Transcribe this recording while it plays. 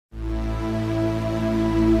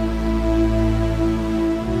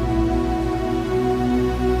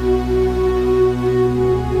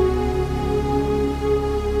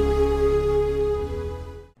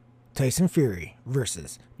Tyson Fury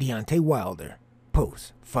versus Deontay Wilder.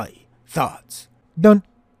 Post-fight thoughts. Dun,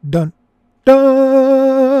 dun,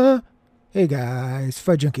 dun. Hey guys,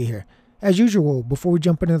 Fight Junkie here. As usual, before we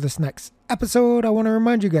jump into this next episode, I want to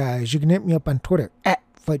remind you guys, you can hit me up on Twitter at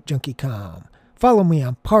FightJunkieCom. Follow me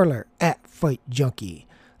on Parler at FightJunkie.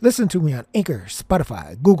 Listen to me on Anchor,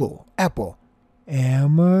 Spotify, Google, Apple,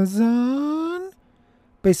 Amazon.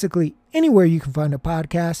 Basically, anywhere you can find a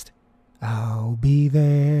podcast, I'll be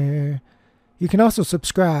there. You can also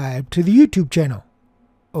subscribe to the YouTube channel.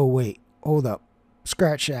 Oh wait, hold up.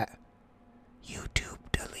 Scratch that. YouTube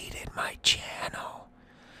deleted my channel.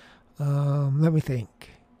 Let me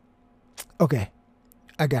think. Okay,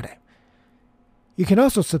 I got it. You can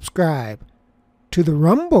also subscribe to the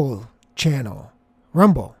Rumble channel.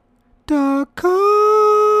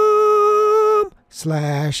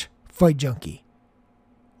 Rumble.com/FightJunkie.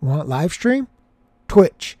 Want live stream?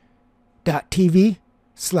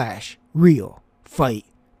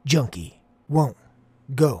 Twitch.tv/RealFightJunkie. Won't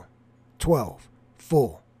go 12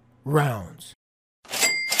 full rounds.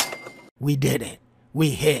 We did it.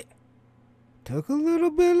 We hit. Took a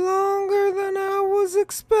little bit longer than I was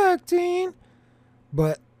expecting,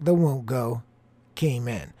 but the won't go came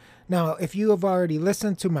in. Now, if you have already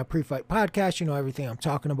listened to my pre-fight podcast, you know everything I'm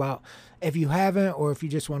talking about. If you haven't, or if you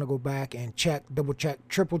just want to go back and check, double check,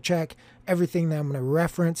 triple check everything that I'm going to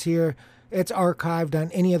reference here, it's archived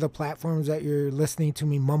on any of the platforms that you're listening to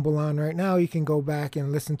me mumble on right now. You can go back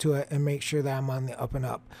and listen to it and make sure that I'm on the up and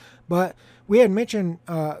up. But we had mentioned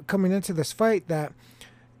coming into this fight that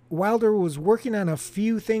Wilder was working on a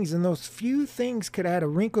few things, and those few things could add a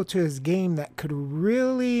wrinkle to his game that could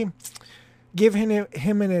really give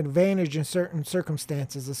him an advantage in certain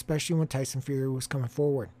circumstances, especially when Tyson Fury was coming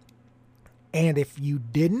forward. And if you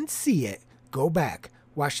didn't see it, go back.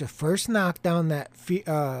 Watch the first knockdown that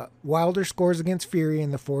Wilder scores against Fury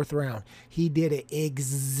in the 4th round. He did it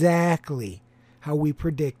exactly how we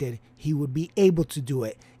predicted he would be able to do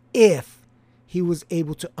it if he was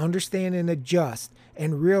able to understand and adjust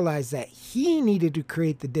and realize that he needed to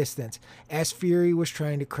create the distance. As Fury was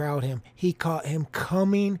trying to crowd him, he caught him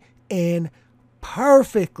coming in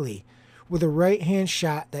perfectly with a right hand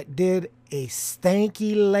shot that did a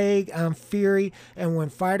stanky leg on Fury. And when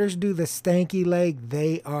fighters do the stanky leg,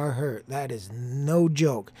 they are hurt. That is no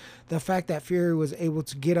joke. The fact that Fury was able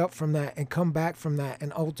to get up from that and come back from that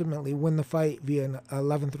and ultimately win the fight via an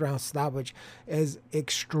 11th round stoppage is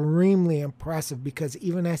extremely impressive, because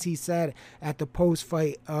even as he said at the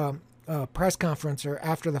post-fight press conference or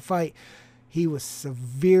after the fight, he was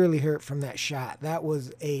severely hurt from that shot. That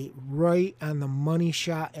was a right on the money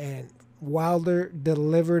shot, and Wilder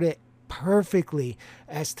delivered it perfectly.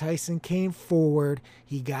 As Tyson came forward,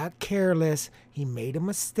 he got careless, he made a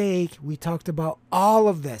mistake. We talked about all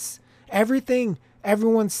of this. Everything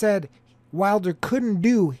everyone said Wilder couldn't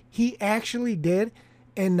do, he actually did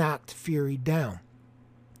and knocked Fury down.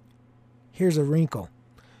 Here's a wrinkle.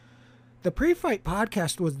 The pre-fight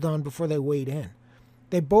podcast was done before they weighed in.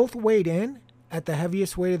 They both weighed in at the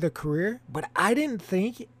heaviest weight of their career, but I didn't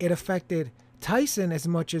think it affected Tyson as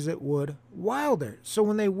much as it would Wilder. So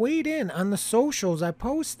when they weighed in on the socials, I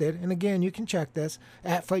posted, and again, you can check this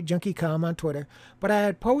at FightJunkieCom on Twitter, but I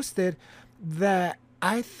had posted that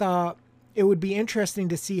I thought it would be interesting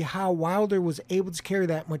to see how Wilder was able to carry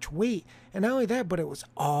that much weight. And not only that, but it was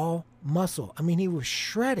all muscle. I mean, he was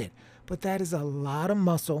shredded, but that is a lot of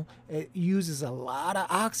muscle. It uses a lot of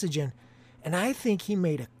oxygen. And I think he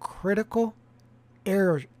made a critical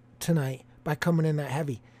error tonight by coming in that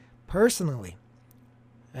heavy. Personally,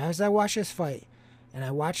 as I watch this fight and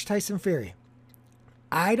I watch Tyson Fury,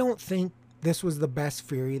 I don't think this was the best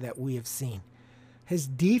Fury that we have seen. His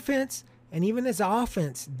defense and even his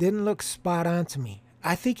offense didn't look spot on to me.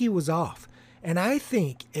 I think he was off. And I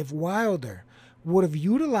think if Wilder would have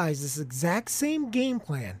utilized this exact same game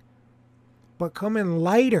plan, but come in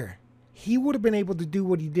lighter, he would have been able to do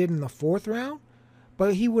what he did in the 4th round,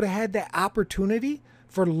 but he would have had that opportunity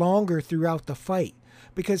for longer throughout the fight.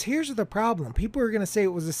 Because here's the problem. People are going to say it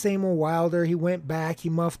was the same old Wilder. He went back, he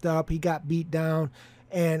muffed up, he got beat down,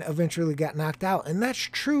 and eventually got knocked out. And that's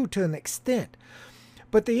true to an extent.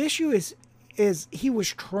 But the issue is he was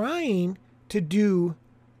trying to do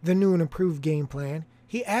the new and improved game plan.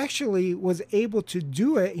 He actually was able to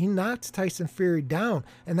do it. He knocked Tyson Fury down,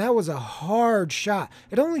 and that was a hard shot.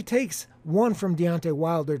 It only takes one from Deontay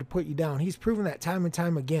Wilder to put you down. He's proven that time and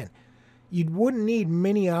time again. You wouldn't need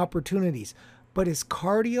many opportunities. But his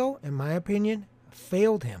cardio, in my opinion,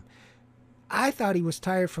 failed him. I thought he was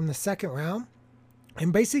tired from the 2nd round.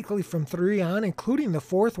 And basically from 3 on, including the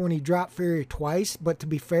 4th when he dropped Fury twice. But to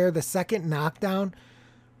be fair, the 2nd knockdown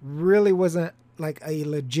really wasn't like a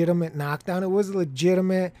legitimate knockdown. It was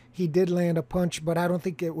legitimate. He did land a punch, but I don't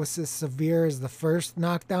think it was as severe as the first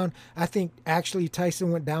knockdown. I think actually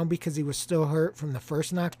Tyson went down because he was still hurt from the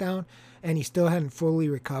first knockdown and he still hadn't fully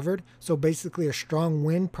recovered. So basically a strong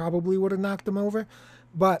wind probably would have knocked him over.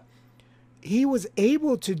 But he was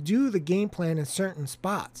able to do the game plan in certain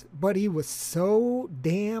spots, but he was so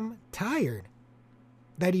damn tired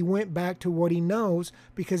that he went back to what he knows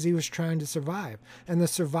because he was trying to survive. And the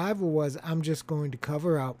survival was, I'm just going to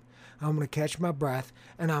cover up, I'm going to catch my breath,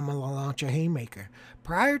 and I'm going to launch a haymaker.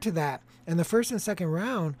 Prior to that, in the first and second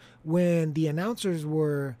round, when the announcers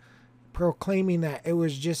were proclaiming that it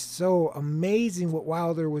was just so amazing what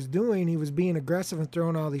Wilder was doing, he was being aggressive and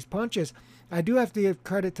throwing all these punches, I do have to give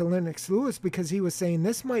credit to Lennox Lewis because he was saying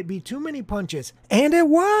this might be too many punches. And it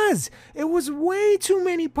was. It was way too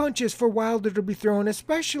many punches for Wilder to be throwing,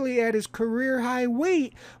 especially at his career high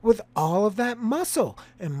weight with all of that muscle.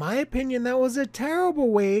 In my opinion, that was a terrible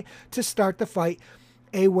way to start the fight,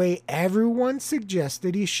 a way everyone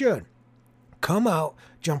suggested he should. Come out,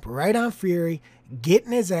 jump right on Fury, get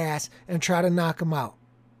in his ass, and try to knock him out.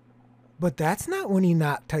 But that's not when he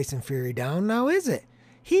knocked Tyson Fury down, now is it?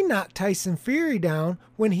 He knocked Tyson Fury down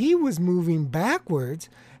when he was moving backwards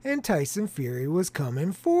and Tyson Fury was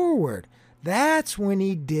coming forward. That's when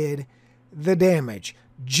he did the damage.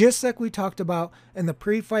 Just like we talked about in the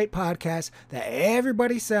pre-fight podcast that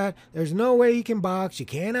everybody said, there's no way he can box. You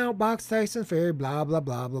can't outbox Tyson Fury, blah, blah,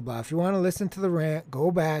 blah, blah, blah. If you want to listen to the rant,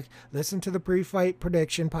 go back, listen to the pre-fight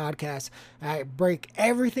prediction podcast. I break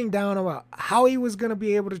everything down about how he was going to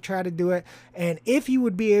be able to try to do it. And if he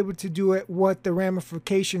would be able to do it, what the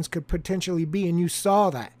ramifications could potentially be. And you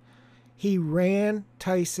saw that. He ran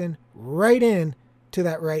Tyson right in to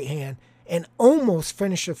that right hand and almost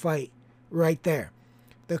finished the fight right there.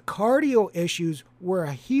 The cardio issues were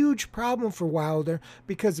a huge problem for Wilder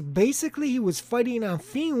because basically he was fighting on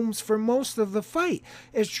fumes for most of the fight.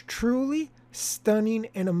 It's truly stunning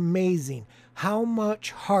and amazing how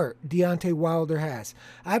much heart Deontay Wilder has.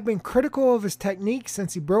 I've been critical of his technique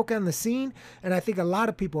since he broke on the scene, and I think a lot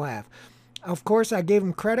of people have. Of course, I gave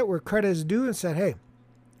him credit where credit is due and said, hey,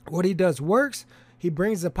 what he does works. He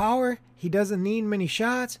brings the power. He doesn't need many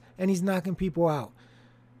shots, and he's knocking people out.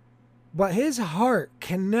 But his heart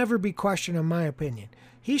can never be questioned, in my opinion.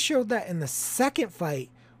 He showed that in the second fight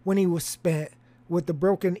when he was spent with the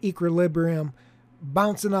broken equilibrium,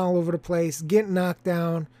 bouncing all over the place, getting knocked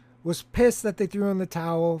down, was pissed that they threw in the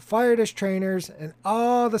towel, fired his trainers, and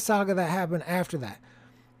all the saga that happened after that.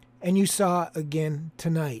 And you saw it again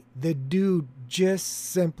tonight. The dude just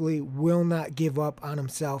simply will not give up on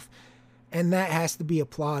himself, and that has to be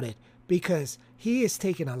applauded because he has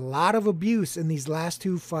taken a lot of abuse in these last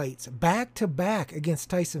two fights, back to back against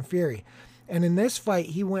Tyson Fury. And in this fight,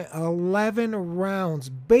 he went 11 rounds,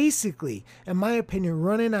 basically, in my opinion,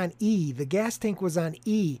 running on E. The gas tank was on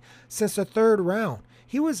E since the third round.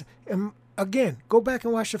 He was, again, go back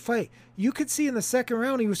and watch the fight. You could see in the second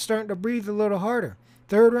round, he was starting to breathe a little harder.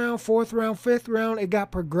 Third round, fourth round, fifth round, it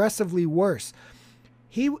got progressively worse.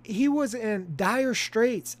 He was in dire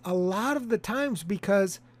straits a lot of the times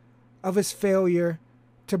because of his failure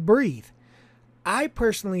to breathe. I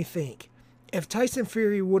personally think if Tyson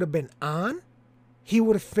Fury would have been on, he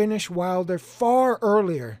would have finished Wilder far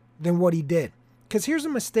earlier than what he did. Because here's a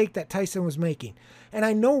mistake that Tyson was making. And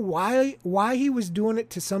I know why he was doing it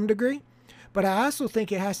to some degree, but I also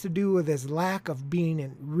think it has to do with his lack of being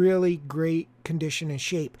in really great condition and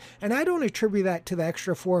shape. And I don't attribute that to the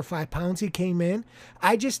extra 4 or 5 pounds he came in.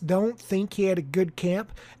 I just don't think he had a good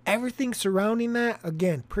camp. Everything surrounding that,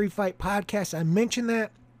 again, pre-fight podcast, I mentioned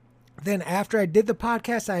that. Then after I did the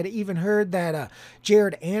podcast, I had even heard that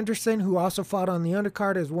Jared Anderson, who also fought on the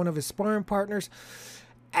undercard as one of his sparring partners,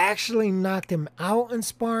 actually knocked him out in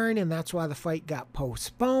sparring, and that's why the fight got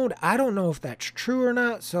postponed. I don't know if that's true or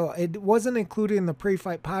not, so it wasn't included in the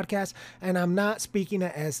pre-fight podcast, and I'm not speaking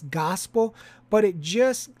it as gospel, but it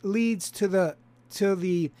just leads to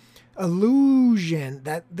the illusion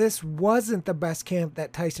that this wasn't the best camp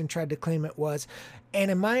that Tyson tried to claim it was. And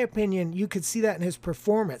in my opinion, you could see that in his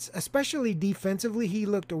performance, especially defensively. He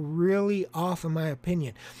looked really off, in my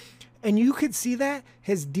opinion. And you could see that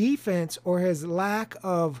his defense or his lack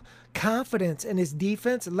of confidence in his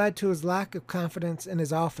defense led to his lack of confidence in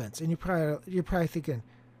his offense. And you're probably thinking,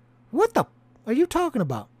 what the are you talking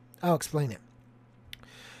about? I'll explain it.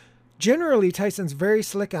 Generally, Tyson's very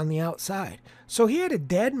slick on the outside. So he had a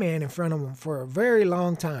dead man in front of him for a very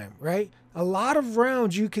long time, right? A lot of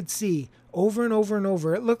rounds you could see over and over and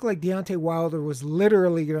over. It looked like Deontay Wilder was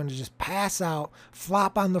literally going to just pass out,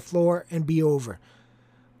 flop on the floor, and be over.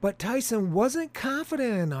 But Tyson wasn't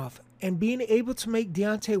confident enough and being able to make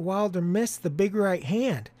Deontay Wilder miss the big right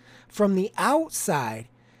hand from the outside,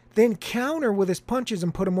 then counter with his punches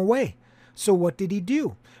and put him away. So what did he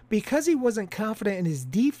do? Because he wasn't confident in his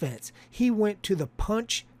defense, he went to the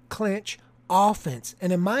punch, clinch, offense.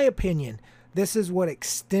 And in my opinion, this is what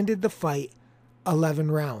extended the fight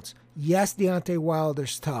 11 rounds. Yes, Deontay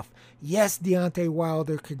Wilder's tough. Yes, Deontay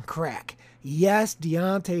Wilder can crack. Yes,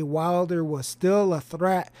 Deontay Wilder was still a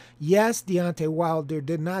threat. Yes, Deontay Wilder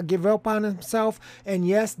did not give up on himself. And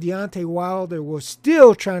yes, Deontay Wilder was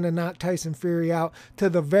still trying to knock Tyson Fury out to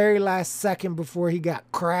the very last second before he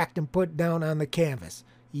got cracked and put down on the canvas.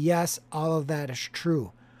 Yes, all of that is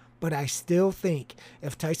true. But I still think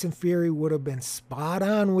if Tyson Fury would have been spot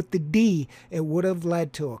on with the D, it would have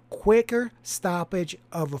led to a quicker stoppage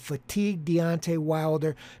of a fatigued Deontay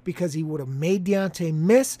Wilder, because he would have made Deontay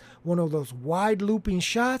miss one of those wide looping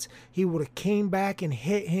shots. He would have came back and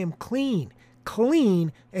hit him clean,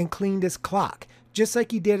 and cleaned his clock, just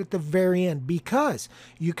like he did at the very end, because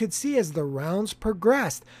you could see as the rounds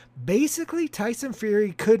progressed, basically Tyson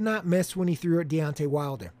Fury could not miss when he threw at Deontay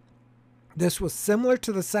Wilder. This was similar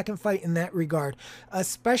to the second fight in that regard,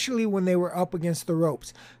 especially when they were up against the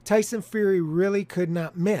ropes. Tyson Fury really could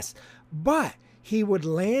not miss, but he would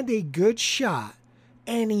land a good shot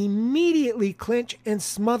and immediately clinch and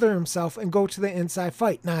smother himself and go to the inside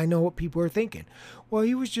fight. Now, I know what people are thinking. Well,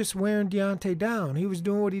 he was just wearing Deontay down. He was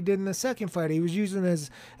doing what he did in the second fight. He was using his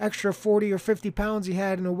extra 40 or 50 pounds he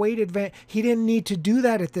had in a weight advantage. He didn't need to do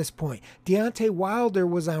that at this point. Deontay Wilder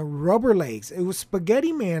was on rubber legs. It was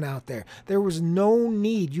spaghetti man out there. There was no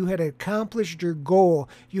need. You had accomplished your goal.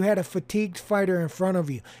 You had a fatigued fighter in front of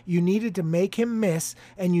you. You needed to make him miss,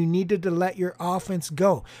 and you needed to let your offense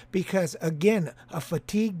go. Because, again, a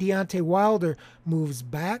fatigued Deontay Wilder moves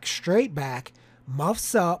back, straight back,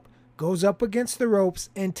 muffs up, goes up against the ropes,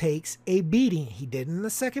 and takes a beating. He did it in the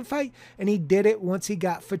second fight, and he did it once he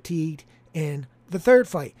got fatigued in the third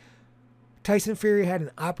fight. Tyson Fury had an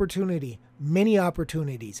opportunity, many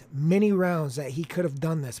opportunities, many rounds that he could have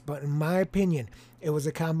done this. But in my opinion, it was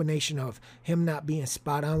a combination of him not being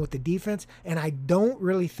spot on with the defense, and I don't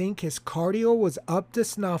really think his cardio was up to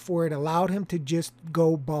snuff where it allowed him to just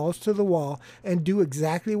go balls to the wall and do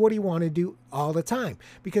exactly what he wanted to do all the time.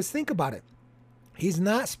 Because think about it. He's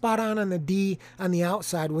not spot on the D on the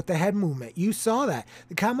outside with the head movement. You saw that.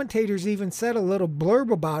 The commentators even said a little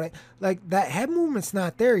blurb about it, like that head movement's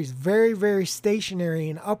not there. He's very, very stationary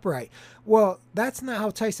and upright. Well, that's not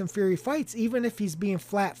how Tyson Fury fights. Even if he's being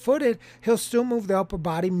flat-footed, he'll still move the upper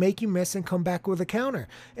body, make you miss, and come back with a counter.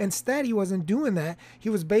 Instead, he wasn't doing that. He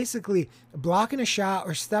was basically blocking a shot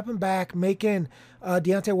or stepping back, making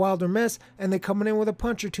Deontay Wilder miss, and then coming in with a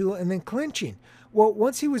punch or two and then clinching. Well,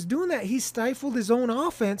 once he was doing that, he stifled his own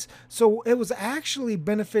offense, so it was actually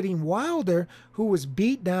benefiting Wilder, who was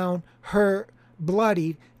beat down, hurt,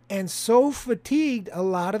 bloodied, and so fatigued a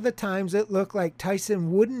lot of the times it looked like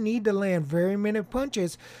Tyson wouldn't need to land very many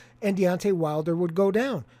punches and Deontay Wilder would go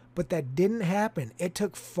down. But that didn't happen. It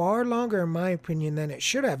took far longer, in my opinion, than it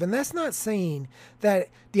should have. And that's not saying that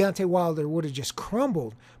Deontay Wilder would have just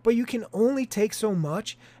crumbled, but you can only take so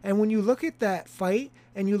much. And when you look at that fight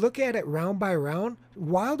and you look at it round by round,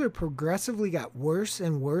 Wilder progressively got worse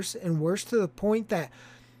and worse and worse, to the point that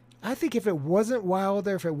I think if it wasn't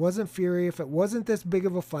Wilder, if it wasn't Fury, if it wasn't this big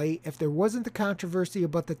of a fight, if there wasn't the controversy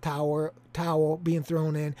about the towel being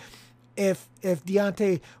thrown in, if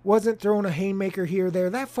Deontay wasn't throwing a haymaker here or there,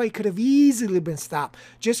 that fight could have easily been stopped.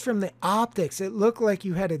 Just from the optics, it looked like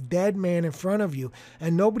you had a dead man in front of you,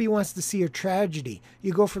 and nobody wants to see a tragedy.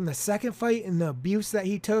 You go from the second fight and the abuse that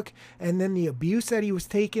he took, and then the abuse that he was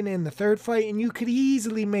taking in the third fight, and you could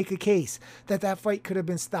easily make a case that that fight could have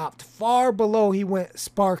been stopped far below he went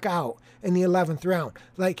spark out in the 11th round.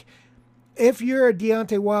 Like, if you're a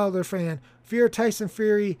Deontay Wilder fan, if you're a Tyson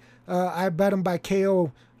Fury, I bet him by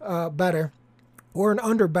KO better, or an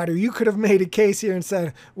under better, you could have made a case here and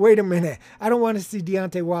said, wait a minute, I don't want to see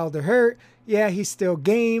Deontay Wilder hurt. Yeah, he's still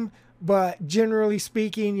game, but generally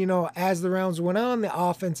speaking, you know, as the rounds went on, the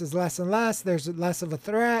offense is less and less. There's less of a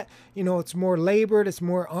threat. You know, it's more labored. It's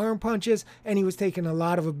more arm punches, and he was taking a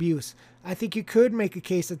lot of abuse. I think you could make a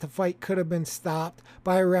case that the fight could have been stopped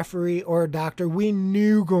by a referee or a doctor. We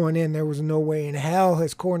knew going in there was no way in hell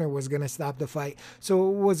his corner was going to stop the fight. So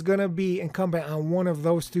it was going to be incumbent on one of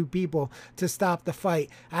those two people to stop the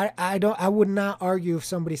fight. I would not argue if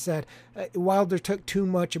somebody said Wilder took too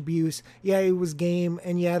much abuse. Yeah, he was game,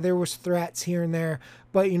 and yeah, there was threats here and there.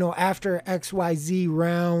 But, you know, after XYZ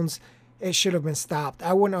rounds, it should have been stopped.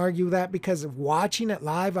 I wouldn't argue that, because of watching it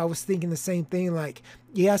live, I was thinking the same thing. Like,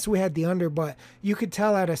 Yes, we had the under, but you could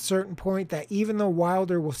tell at a certain point that even though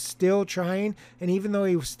Wilder was still trying, and even though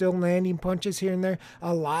he was still landing punches here and there,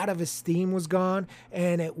 a lot of his steam was gone,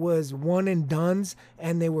 and it was one and dones,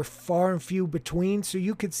 and they were far and few between. So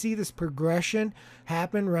you could see this progression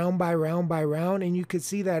happen round by round by round, and you could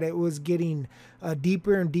see that it was getting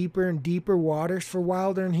deeper and deeper and deeper waters for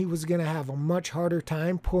Wilder, and he was going to have a much harder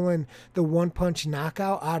time pulling the one-punch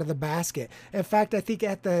knockout out of the basket. In fact, I think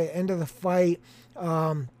at the end of the fight,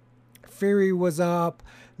 Fury was up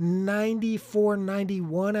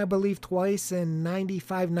 94-91, I believe, twice, and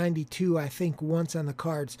 95-92, I think, once on the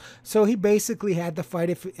cards. So he basically had the fight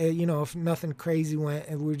if nothing crazy went,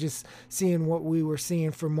 and we're just seeing what we were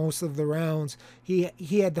seeing for most of the rounds.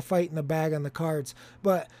 He had the fight in the bag on the cards.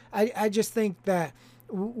 But I just think that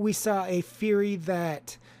we saw a Fury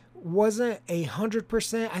that wasn't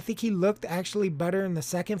 100%. I think he looked actually better in the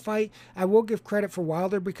second fight. I will give credit for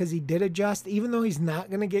Wilder because he did adjust, even though he's not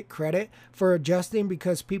going to get credit for adjusting,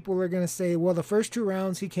 because people are going to say, well, the first 2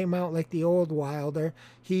 rounds he came out like the old Wilder.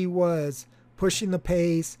 He was pushing the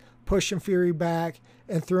pace, pushing Fury back,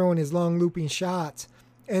 and throwing his long looping shots.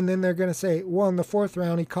 And then they're going to say, well, in the 4th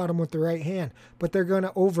round, he caught him with the right hand. But they're going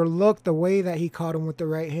to overlook the way that he caught him with the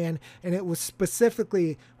right hand. And it was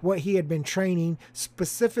specifically what he had been training,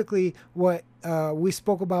 specifically what we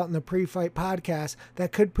spoke about in the pre-fight podcast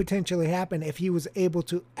that could potentially happen if he was able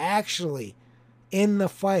to actually, in the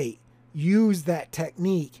fight, use that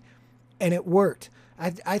technique. And it worked.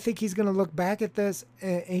 I think he's going to look back at this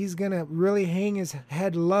and he's going to really hang his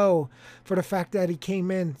head low for the fact that he came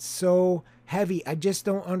in so heavy. I just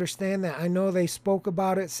don't understand that. I know they spoke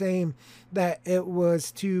about it, saying that it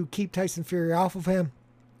was to keep Tyson Fury off of him.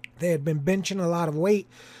 They had been benching a lot of weight,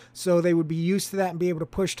 so they would be used to that and be able to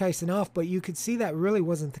push Tyson off, but you could see that really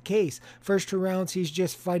wasn't the case. First 2 rounds, he's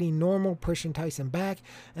just fighting normal, pushing Tyson back,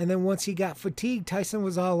 and then once he got fatigued, Tyson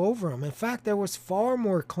was all over him. In fact, there was far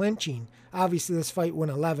more clinching. Obviously, this fight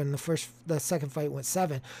went 11. The second fight went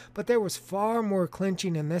 7, but there was far more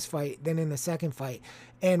clinching in this fight than in the second fight,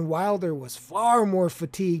 and Wilder was far more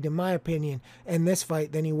fatigued, in my opinion, in this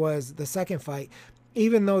fight than he was the second fight.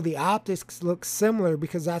 Even though the optics look similar,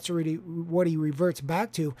 because that's already what he reverts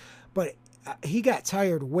back to, but he got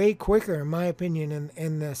tired way quicker, in my opinion,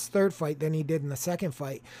 in this third fight than he did in the second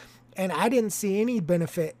fight. And I didn't see any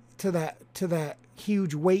benefit to that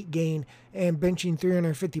huge weight gain and benching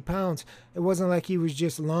 350 pounds. It wasn't like he was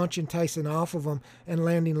just launching Tyson off of him and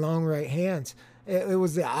landing long right hands. It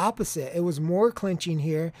was the opposite. It was more clinching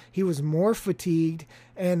here. He was more fatigued,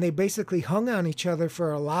 and they basically hung on each other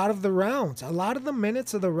for a lot of the rounds. A lot of the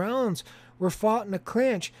minutes of the rounds were fought in a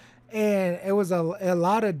clinch, and it was a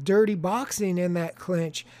lot of dirty boxing in that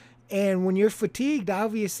clinch. And when you're fatigued,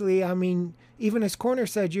 obviously, I mean, even his corner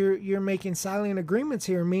said you're making silent agreements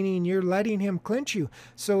here, meaning you're letting him clinch you.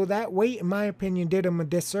 So that weight, in my opinion, did him a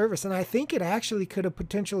disservice. And I think it actually could have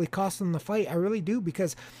potentially cost him the fight. I really do,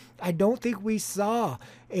 because I don't think we saw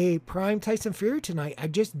a prime Tyson Fury tonight. I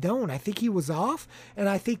just don't. I think he was off, and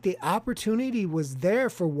I think the opportunity was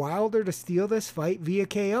there for Wilder to steal this fight via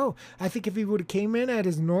KO. I think if he would have came in at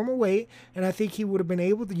his normal weight, and I think he would have been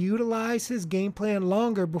able to utilize his game plan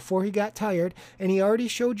longer before he got tired, and he already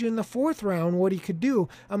showed you in the 4th round what he could do.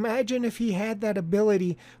 Imagine if he had that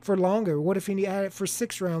ability for longer. What if he had it for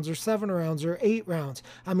 6 rounds or 7 rounds or 8 rounds?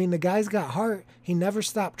 I mean, the guy's got heart. He never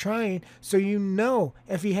stopped trying. So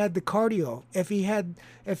if he had the cardio, if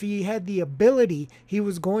he had the ability, he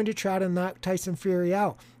was going to try to knock Tyson Fury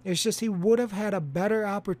out. It's just he would have had a better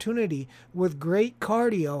opportunity with great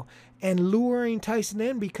cardio and luring Tyson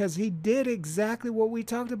in, because he did exactly what we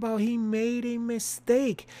talked about. He made a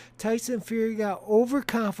mistake. Tyson Fury got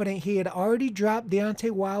overconfident. He had already dropped Deontay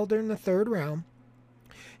Wilder in the 3rd round.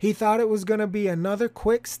 He thought it was going to be another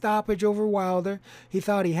quick stoppage over Wilder. He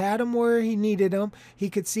thought he had him where he needed him. He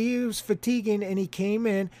could see he was fatiguing, and he came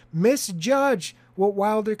in, misjudged what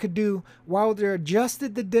Wilder could do. Wilder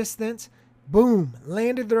adjusted the distance, boom,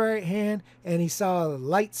 landed the right hand, and he saw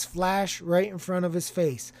lights flash right in front of his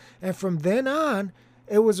face. And from then on,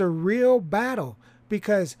 it was a real battle,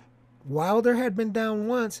 because Wilder had been down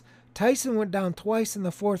once. Tyson went down twice in the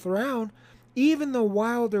 4th round. Even though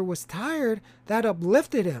Wilder was tired, that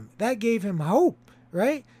uplifted him. That gave him hope,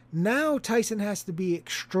 right? Now Tyson has to be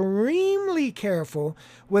extremely careful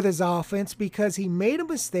with his offense, because he made a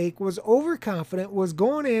mistake, was overconfident, was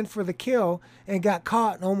going in for the kill, and got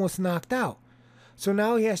caught and almost knocked out. So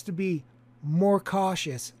now he has to be more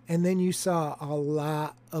cautious. And then you saw a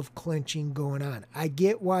lot of clinching going on. I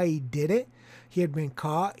get why he did it. He had been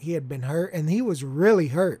caught, he had been hurt, and he was really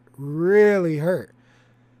hurt, really hurt.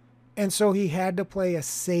 And so he had to play a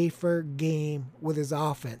safer game with his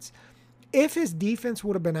offense. If his defense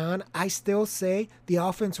would have been on, I still say the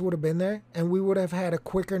offense would have been there and we would have had a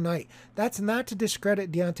quicker night. That's not to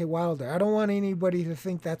discredit Deontay Wilder. I don't want anybody to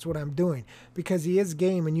think that's what I'm doing, because he is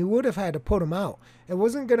game and you would have had to put him out. It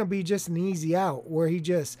wasn't going to be just an easy out where he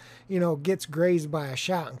just, gets grazed by a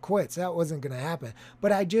shot and quits. That wasn't going to happen.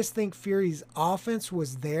 But I just think Fury's offense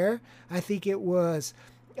was there. I think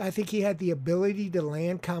he had the ability to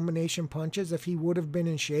land combination punches if he would have been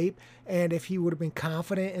in shape and if he would have been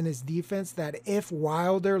confident in his defense, that if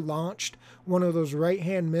Wilder launched one of those right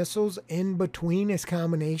hand missiles in between his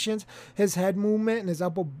combinations, his head movement and his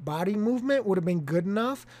upper body movement would have been good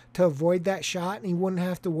enough to avoid that shot and he wouldn't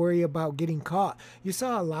have to worry about getting caught. You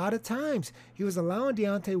saw a lot of times he was allowing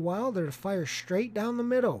Deontay Wilder to fire straight down the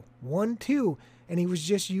middle, 1-2, and he was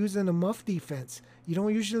just using a muff defense. You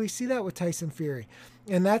don't usually see that with Tyson Fury.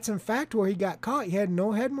 And that's in fact where he got caught. He had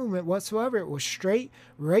no head movement whatsoever. It was straight,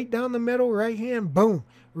 right down the middle, right hand, boom,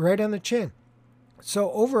 right on the chin.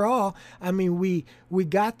 So overall, I mean, we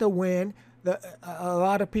got the win. A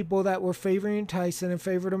lot of people that were favoring Tyson and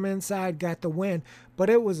favored him inside got the win. But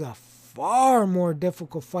it was a far more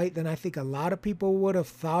difficult fight than I think a lot of people would have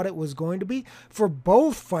thought it was going to be for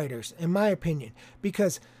both fighters, in my opinion.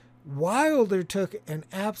 Because Wilder took an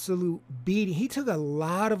absolute beating. He took a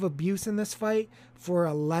lot of abuse in this fight for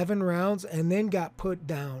 11 rounds and then got put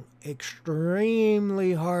down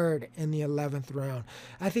extremely hard in the 11th round.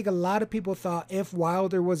 I think a lot of people thought if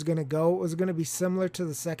Wilder was going to go, it was going to be similar to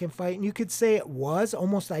the second fight. And you could say it was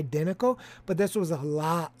almost identical, but this was a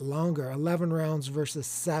lot longer, 11 rounds versus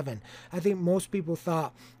 7. I think most people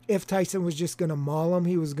thought if Tyson was just going to maul him,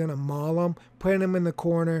 he was going to maul him, put him in the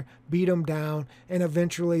corner, beat him down, and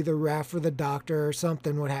eventually the ref or the doctor or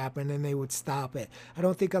something would happen and they would stop it. I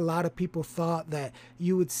don't think a lot of people thought that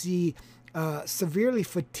you would see severely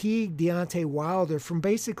fatigued Deontay Wilder from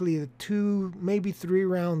basically the 2, maybe 3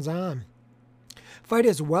 rounds on. Fight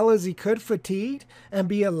as well as he could fatigued and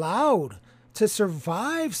be allowed to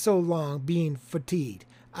survive so long being fatigued.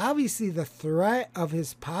 Obviously, the threat of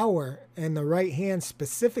his power and the right hand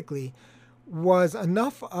specifically was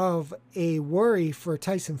enough of a worry for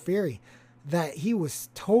Tyson Fury that he was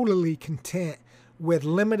totally content with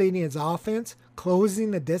limiting his offense,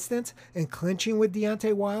 closing the distance, and clinching with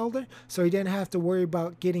Deontay Wilder so he didn't have to worry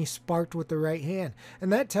about getting sparked with the right hand.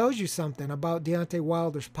 And that tells you something about Deontay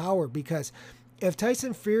Wilder's power, because if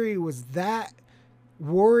Tyson Fury was that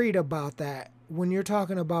worried about that, when you're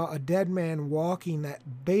talking about a dead man walking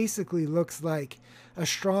that basically looks like a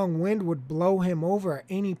strong wind would blow him over at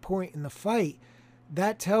any point in the fight,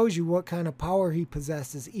 that tells you what kind of power he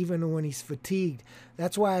possesses even when he's fatigued.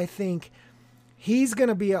 That's why I think he's going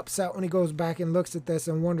to be upset when he goes back and looks at this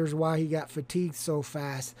and wonders why he got fatigued so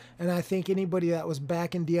fast. And I think anybody that was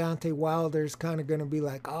backing Deontay Wilder is kind of going to be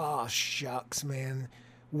like, oh, shucks, man.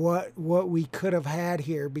 What we could have had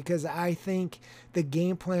here, because I think the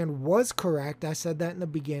game plan was correct. I said that in the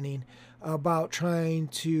beginning about trying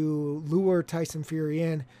to lure Tyson Fury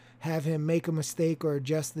in, have him make a mistake or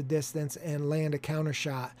adjust the distance and land a counter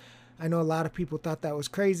shot. I know a lot of people thought that was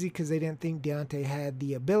crazy because they didn't think Deontay had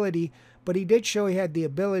the ability, but he did show he had the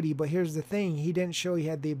ability. But here's the thing, he didn't show he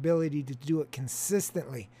had the ability to do it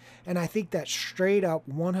consistently. And I think that's straight up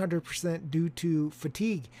 100% due to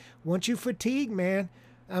fatigue. Once you fatigue, man,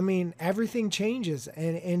 I mean, everything changes,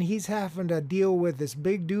 and he's having to deal with this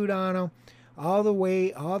big dude on him, all the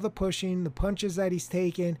weight, all the pushing, the punches that he's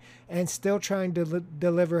taking, and still trying to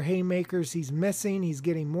deliver haymakers. He's missing. He's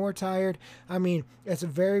getting more tired. I mean, it's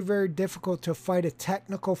very, very difficult to fight a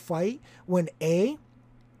technical fight when A,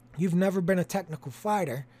 you've never been a technical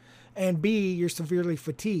fighter, and B, you're severely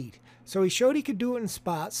fatigued. So he showed he could do it in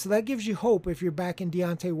spots. So that gives you hope if you're back in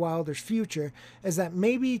Deontay Wilder's future, is that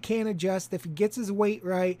maybe he can adjust if he gets his weight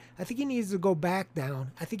right. I think he needs to go back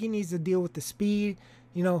down. I think he needs to deal with the speed,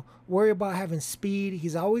 worry about having speed.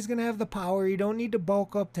 He's always going to have the power. You don't need to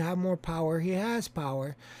bulk up to have more power. He has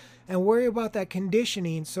power. And worry about that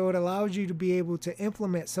conditioning so it allows you to be able to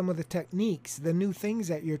implement some of the techniques, the new things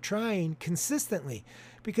that you're trying consistently.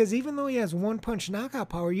 Because even though he has one-punch knockout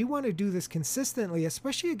power, you want to do this consistently,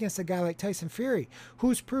 especially against a guy like Tyson Fury,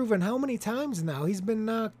 who's proven how many times now? He's been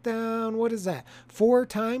knocked down, 4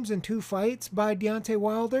 times in 2 fights by Deontay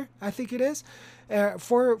Wilder, I think it is.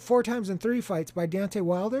 4 times in 3 fights by Deontay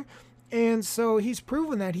Wilder. And so he's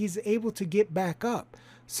proven that he's able to get back up.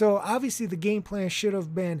 So obviously the game plan should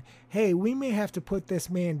have been, hey, we may have to put this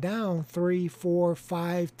man down 3, 4,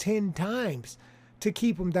 5, 10 times to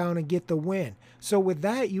keep him down and get the win. So with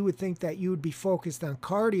that, you would think that you would be focused on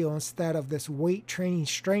cardio instead of this weight training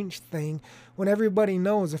strength thing, when everybody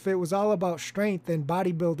knows if it was all about strength, then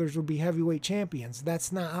bodybuilders would be heavyweight champions.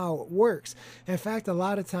 That's not how it works. In fact, a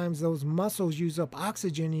lot of times those muscles use up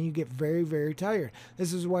oxygen and you get very, very tired.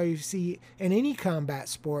 This is why you see in any combat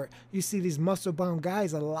sport, you see these muscle-bound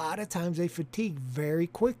guys, a lot of times they fatigue very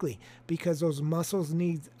quickly because those muscles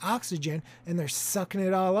need oxygen and they're sucking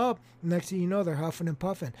it all up. Next thing you know, they're huffing and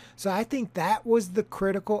puffing. So I think that was the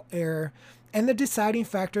critical error and the deciding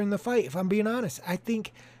factor in the fight. If I'm being honest, I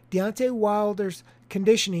think Deontay Wilder's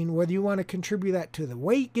conditioning, whether you want to contribute that to the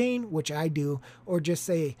weight gain, which I do, or just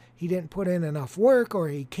say he didn't put in enough work or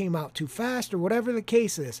he came out too fast or whatever the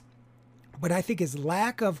case is, but I think his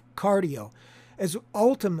lack of cardio is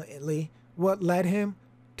ultimately what led him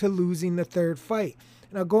to losing the third fight.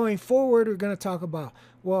 Now, going forward, we're going to talk about,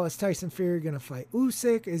 well, is Tyson Fury going to fight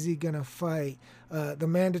Usyk? Is he going to fight the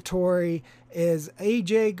mandatory? Is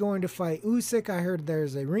AJ going to fight Usyk? I heard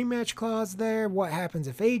there's a rematch clause there. What happens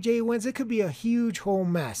if AJ wins? It could be a huge whole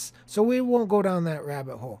mess. So we won't go down that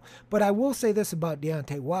rabbit hole. But I will say this about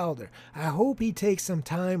Deontay Wilder. I hope he takes some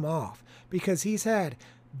time off because he's had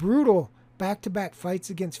brutal back-to-back fights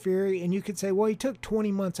against Fury, and you could say, well, he took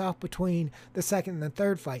 20 months off between the second and the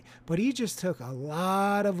third fight, but he just took a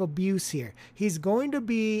lot of abuse here. He's going to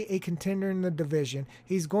be a contender in the division.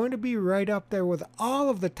 He's going to be right up there with all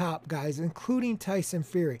of the top guys, including Tyson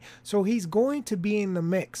Fury. So he's going to be in the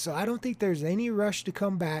mix. So I don't think there's any rush to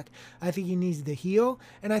come back. I think he needs to heal,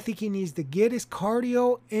 and I think he needs to get his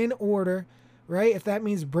cardio in order, right? If that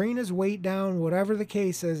means bring his weight down, whatever the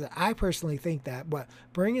case is, I personally think that, but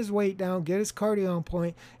bring his weight down, get his cardio on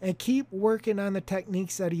point, and keep working on the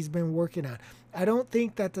techniques that he's been working on. I don't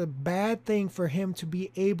think that's a bad thing for him to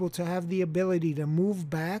be able to have the ability to move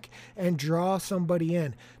back and draw somebody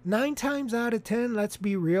in. 9 times out of 10, let's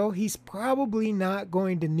be real, he's probably not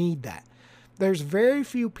going to need that. There's very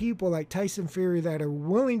few people like Tyson Fury that are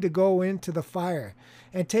willing to go into the fire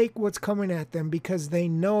and take what's coming at them because they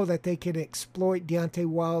know that they can exploit Deontay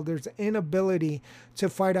Wilder's inability to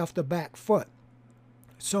fight off the back foot.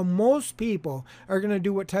 So most people are going to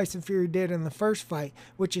do what Tyson Fury did in the first fight,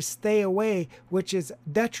 which is stay away, which is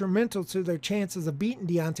detrimental to their chances of beating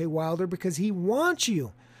Deontay Wilder because he wants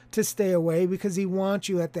you to stay away because he wants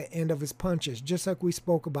you at the end of his punches, just like we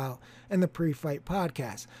spoke about in the pre-fight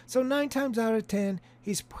podcast. So 9 times out of 10,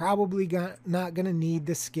 he's probably not going to need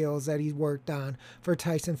the skills that he's worked on for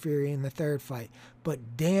Tyson Fury in the third fight.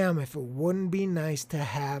 But damn, if it wouldn't be nice to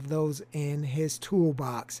have those in his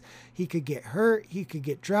toolbox. He could get hurt, he could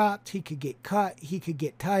get dropped, he could get cut, he could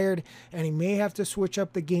get tired, and he may have to switch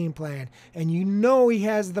up the game plan. And you know he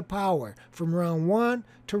has the power from round 1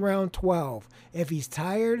 to round 12. If he's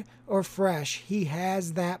tired or fresh, he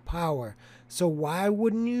has that power. So why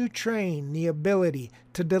wouldn't you train the ability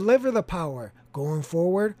to deliver the power going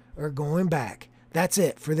forward or going back? That's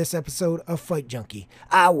it for this episode of Fight Junkie.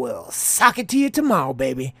 I will sock it to you tomorrow,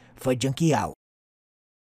 baby. Fight Junkie out.